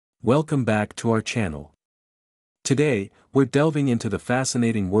Welcome back to our channel. Today, we're delving into the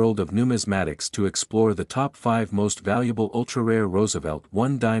fascinating world of numismatics to explore the top 5 most valuable ultra-rare Roosevelt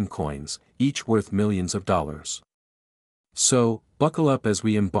one-dime coins, each worth millions of dollars. So, buckle up as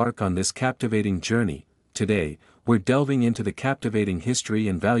we embark on this captivating journey. Today, we're delving into the captivating history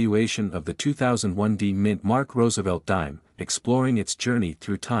and valuation of the 2001 Mint Mark Roosevelt dime, exploring its journey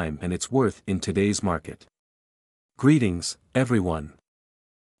through time and its worth in today's market. Greetings, everyone.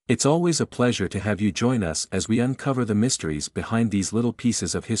 It's always a pleasure to have you join us as we uncover the mysteries behind these little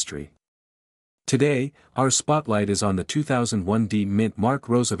pieces of history. Today, our spotlight is on the 2001 Mint Mark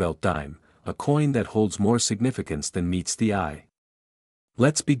Roosevelt dime, a coin that holds more significance than meets the eye.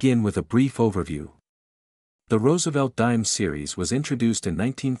 Let's begin with a brief overview. The Roosevelt dime series was introduced in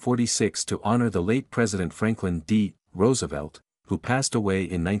 1946 to honor the late President Franklin D. Roosevelt, who passed away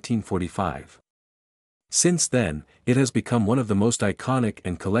in 1945. Since then, it has become one of the most iconic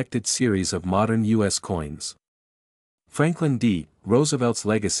and collected series of modern U.S. coins. Franklin D. Roosevelt's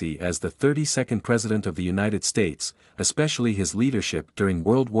legacy as the 32nd President of the United States, especially his leadership during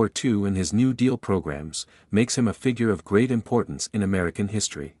World War II and his New Deal programs, makes him a figure of great importance in American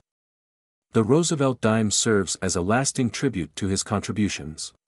history. The Roosevelt dime serves as a lasting tribute to his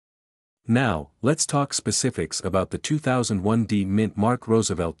contributions. Now, let's talk specifics about the 2001 Mint Mark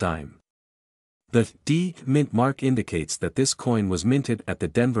Roosevelt dime. The D. Mint mark indicates that this coin was minted at the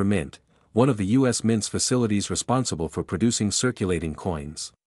Denver Mint, one of the U.S. Mint's facilities responsible for producing circulating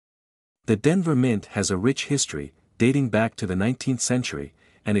coins. The Denver Mint has a rich history, dating back to the 19th century,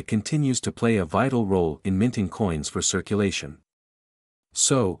 and it continues to play a vital role in minting coins for circulation.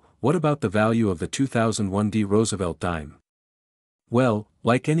 So, what about the value of the 2001 Roosevelt dime? Well,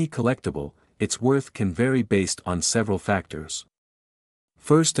 like any collectible, its worth can vary based on several factors.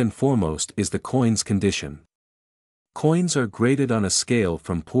 First and foremost is the coin's condition. Coins are graded on a scale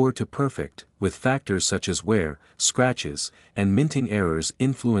from poor to perfect, with factors such as wear, scratches, and minting errors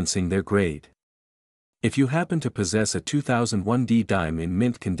influencing their grade. If you happen to possess a 2001 dime in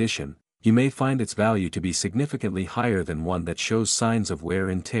mint condition, you may find its value to be significantly higher than one that shows signs of wear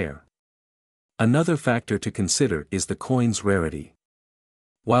and tear. Another factor to consider is the coin's rarity.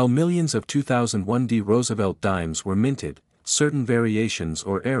 While millions of 2001 Roosevelt dimes were minted, certain variations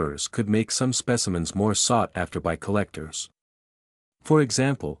or errors could make some specimens more sought after by collectors. For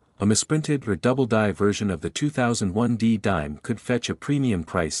example, a misprinted or double-die version of the 2001 dime could fetch a premium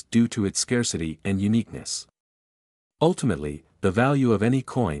price due to its scarcity and uniqueness. Ultimately, the value of any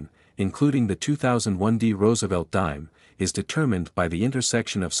coin, including the 2001 Roosevelt dime, is determined by the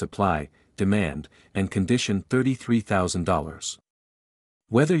intersection of supply, demand, and condition. $33,000.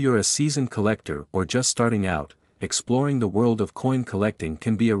 Whether you're a seasoned collector or just starting out, exploring the world of coin collecting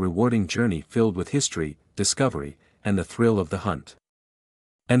can be a rewarding journey filled with history, discovery, and the thrill of the hunt.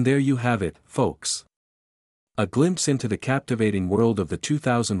 And there you have it, folks. A glimpse into the captivating world of the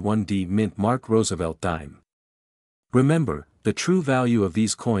 2001 Mint Mark Roosevelt dime. Remember, the true value of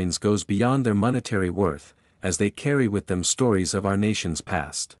these coins goes beyond their monetary worth, as they carry with them stories of our nation's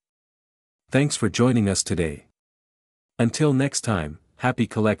past. Thanks for joining us today. Until next time, happy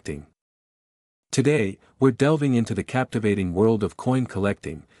collecting. Today, we're delving into the captivating world of coin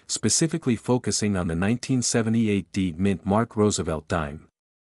collecting, specifically focusing on the 1978 Mint Mark Roosevelt dime.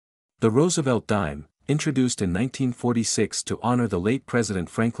 The Roosevelt dime, introduced in 1946 to honor the late President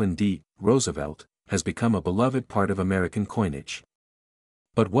Franklin D. Roosevelt, has become a beloved part of American coinage.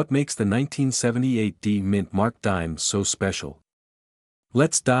 But what makes the 1978 Mint Mark dime so special?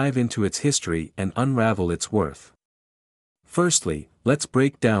 Let's dive into its history and unravel its worth. Firstly, let's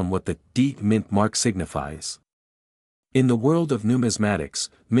break down what the Mint mark signifies. In the world of numismatics,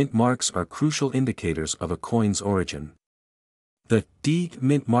 mint marks are crucial indicators of a coin's origin. The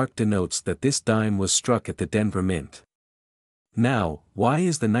Mint mark denotes that this dime was struck at the Denver Mint. Now, why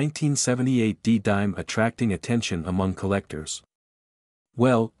is the 1978 dime attracting attention among collectors?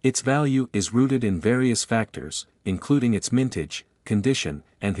 Well, its value is rooted in various factors, including its mintage, condition,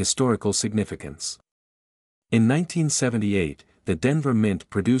 and historical significance. In 1978, the Denver Mint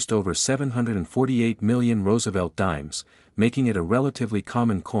produced over 748 million Roosevelt dimes, making it a relatively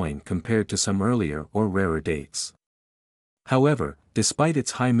common coin compared to some earlier or rarer dates. However, despite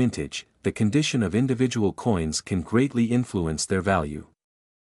its high mintage, the condition of individual coins can greatly influence their value.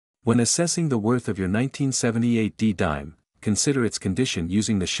 When assessing the worth of your 1978 dime, consider its condition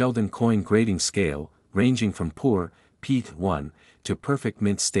using the Sheldon coin grading scale, ranging from poor, P1, to perfect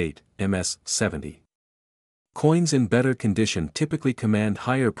mint state, MS 70. Coins in better condition typically command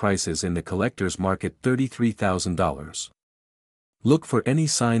higher prices in the collector's market. $33,000. Look for any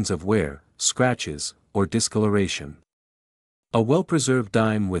signs of wear, scratches, or discoloration. A well-preserved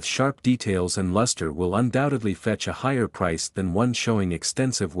dime with sharp details and luster will undoubtedly fetch a higher price than one showing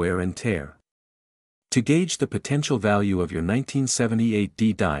extensive wear and tear. To gauge the potential value of your 1978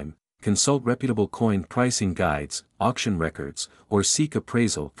 D dime, consult reputable coin pricing guides, auction records, or seek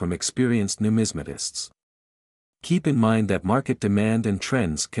appraisal from experienced numismatists. Keep in mind that market demand and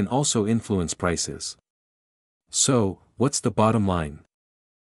trends can also influence prices. So, what's the bottom line?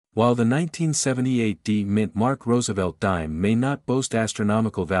 While the 1978 D Mint Mark Roosevelt dime may not boast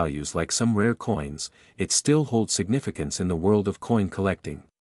astronomical values like some rare coins, it still holds significance in the world of coin collecting.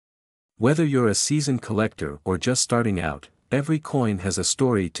 Whether you're a seasoned collector or just starting out, every coin has a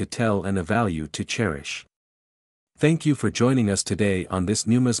story to tell and a value to cherish. Thank you for joining us today on this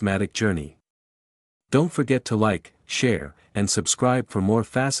numismatic journey. Don't forget to like, share, and subscribe for more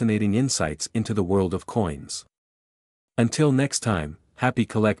fascinating insights into the world of coins. Until next time, happy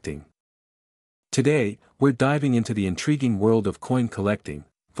collecting. Today, we're diving into the intriguing world of coin collecting,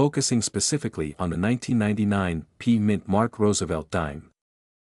 focusing specifically on the 1999 P Mint Mark Roosevelt dime.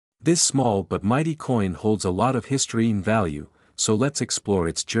 This small but mighty coin holds a lot of history and value, so let's explore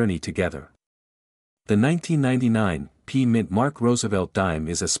its journey together. The 1999 P Mint Mark Roosevelt dime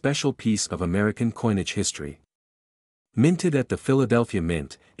is a special piece of American coinage history. Minted at the Philadelphia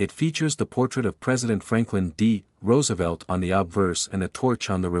Mint, it features the portrait of President Franklin D. Roosevelt on the obverse and a torch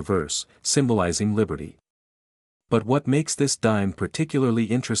on the reverse, symbolizing liberty. But what makes this dime particularly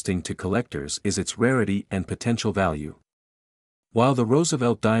interesting to collectors is its rarity and potential value. While the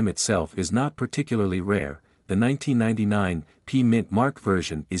Roosevelt dime itself is not particularly rare, the 1999 P Mint Mark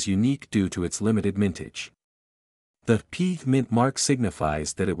version is unique due to its limited mintage. The P Mint Mark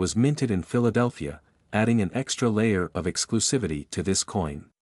signifies that it was minted in Philadelphia, adding an extra layer of exclusivity to this coin.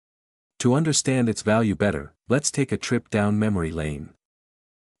 To understand its value better, let's take a trip down memory lane.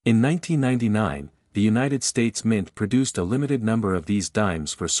 In 1999, the United States Mint produced a limited number of these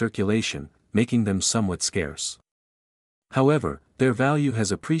dimes for circulation, making them somewhat scarce. However, their value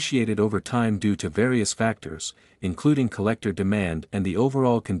has appreciated over time due to various factors, including collector demand and the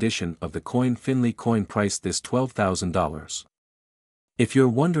overall condition of the coin. Finley coin priced this $12,000. If you're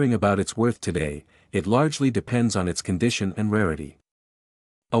wondering about its worth today, it largely depends on its condition and rarity.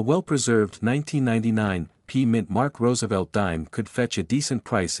 A well-preserved 1999 P Mint Mark Roosevelt dime could fetch a decent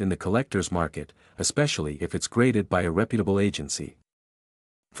price in the collector's market, especially if it's graded by a reputable agency.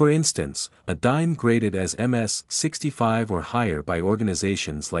 For instance, a dime graded as MS-65 or higher by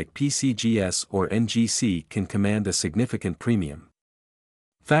organizations like PCGS or NGC can command a significant premium.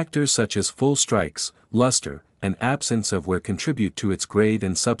 Factors such as full strikes, luster, and absence of wear contribute to its grade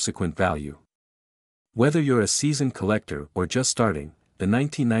and subsequent value. Whether you're a seasoned collector or just starting, the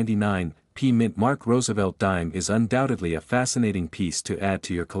 1999 P Mint Mark Roosevelt dime is undoubtedly a fascinating piece to add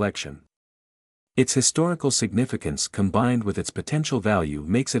to your collection. Its historical significance combined with its potential value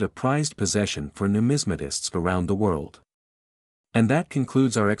makes it a prized possession for numismatists around the world. And that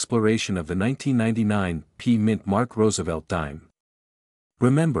concludes our exploration of the 1999 P Mint Mark Roosevelt dime.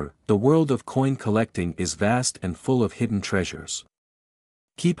 Remember, the world of coin collecting is vast and full of hidden treasures.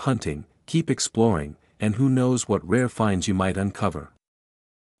 Keep hunting, keep exploring, and who knows what rare finds you might uncover.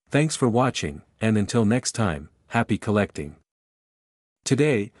 Thanks for watching, and until next time, happy collecting.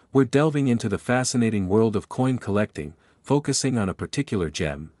 Today, we're delving into the fascinating world of coin collecting, focusing on a particular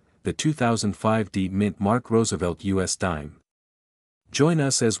gem, the 2005 D Mint Mark Roosevelt US dime. Join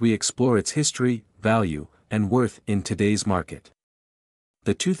us as we explore its history, value, and worth in today's market.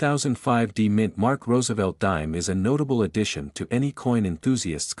 The 2005 D Mint Mark Roosevelt dime is a notable addition to any coin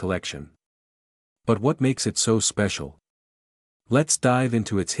enthusiast's collection. But what makes it so special? Let's dive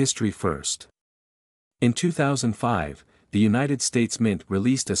into its history first. In 2005, the United States Mint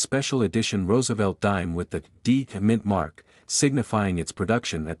released a special edition Roosevelt dime with the D Mint mark, signifying its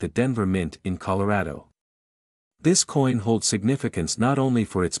production at the Denver Mint in Colorado. This coin holds significance not only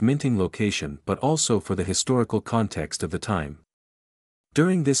for its minting location but also for the historical context of the time.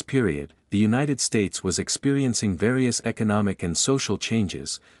 During this period, the United States was experiencing various economic and social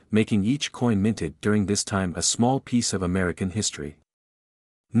changes, making each coin minted during this time a small piece of American history.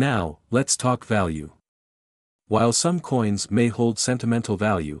 Now, let's talk value. While some coins may hold sentimental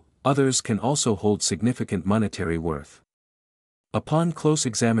value, others can also hold significant monetary worth. Upon close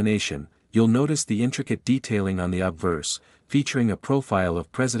examination, you'll notice the intricate detailing on the obverse, featuring a profile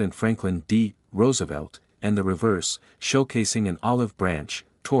of President Franklin D. Roosevelt, and the reverse, showcasing an olive branch,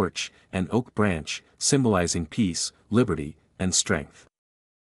 torch, and oak branch, symbolizing peace, liberty, and strength.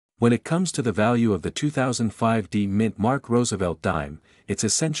 When it comes to the value of the 2005 D Mint Mark Roosevelt dime, it's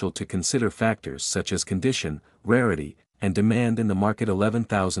essential to consider factors such as condition, rarity, and demand in the market.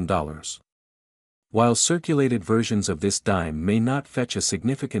 $11,000. While circulated versions of this dime may not fetch a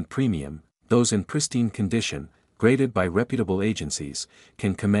significant premium, those in pristine condition, graded by reputable agencies,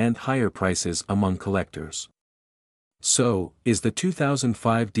 can command higher prices among collectors. So, is the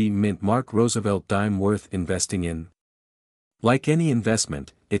 2005 D Mint Mark Roosevelt dime worth investing in? Like any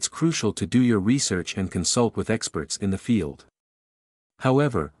investment, it's crucial to do your research and consult with experts in the field.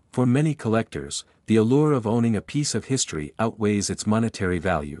 However, for many collectors, the allure of owning a piece of history outweighs its monetary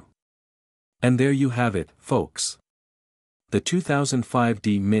value. And there you have it, folks. The 2005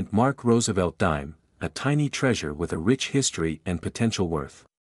 D Mint Mark Roosevelt dime, a tiny treasure with a rich history and potential worth.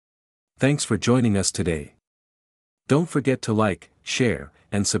 Thanks for joining us today. Don't forget to like, share,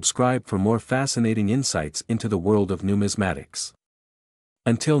 and subscribe for more fascinating insights into the world of numismatics.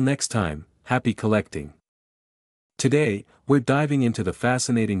 Until next time, happy collecting. Today, we're diving into the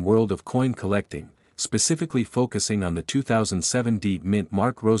fascinating world of coin collecting, specifically focusing on the 2007 D Mint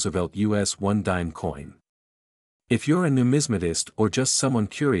Mark Roosevelt US 1 dime coin. If you're a numismatist or just someone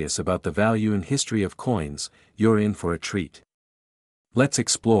curious about the value and history of coins, you're in for a treat. Let's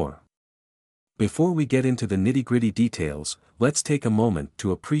explore. Before we get into the nitty-gritty details, let's take a moment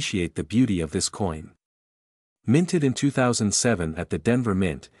to appreciate the beauty of this coin. Minted in 2007 at the Denver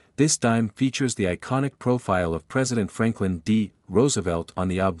Mint, this dime features the iconic profile of President Franklin D. Roosevelt on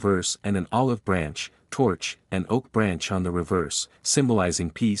the obverse and an olive branch, torch, and oak branch on the reverse, symbolizing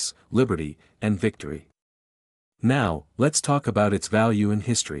peace, liberty, and victory. Now, let's talk about its value and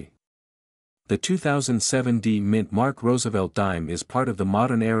history. The 2007 D Mint Mark Roosevelt dime is part of the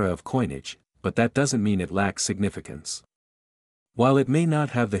modern era of coinage, but that doesn't mean it lacks significance. While it may not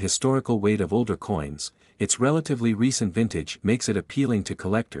have the historical weight of older coins, its relatively recent vintage makes it appealing to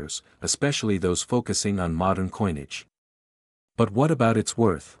collectors, especially those focusing on modern coinage. But what about its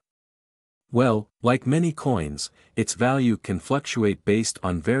worth? Well, like many coins, its value can fluctuate based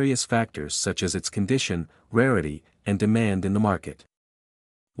on various factors such as its condition, rarity, and demand in the market.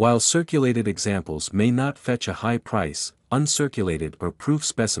 While circulated examples may not fetch a high price, uncirculated or proof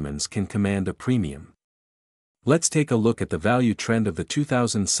specimens can command a premium. Let's take a look at the value trend of the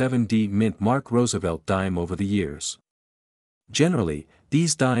 2007 D Mint Mark Roosevelt dime over the years. Generally,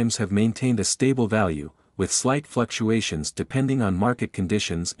 these dimes have maintained a stable value, with slight fluctuations depending on market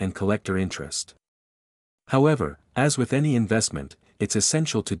conditions and collector interest. However, as with any investment, it's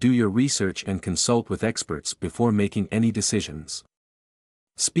essential to do your research and consult with experts before making any decisions.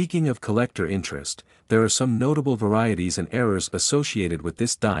 Speaking of collector interest, there are some notable varieties and errors associated with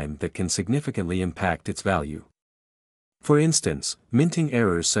this dime that can significantly impact its value. For instance, minting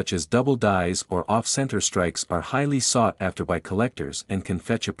errors such as double dies or off-center strikes are highly sought after by collectors and can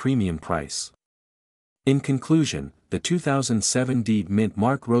fetch a premium price. In conclusion, the 2007 D Mint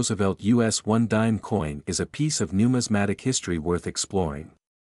Mark Roosevelt US 1 dime coin is a piece of numismatic history worth exploring.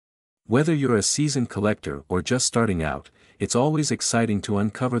 Whether you're a seasoned collector or just starting out, it's always exciting to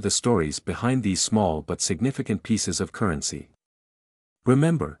uncover the stories behind these small but significant pieces of currency.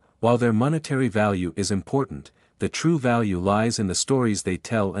 Remember, while their monetary value is important, the true value lies in the stories they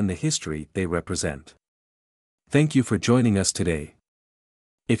tell and the history they represent. Thank you for joining us today.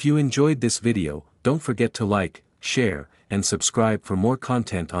 If you enjoyed this video, don't forget to like, share, and subscribe for more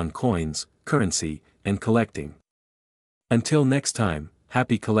content on coins, currency, and collecting. Until next time,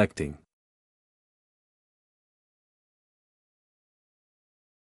 happy collecting.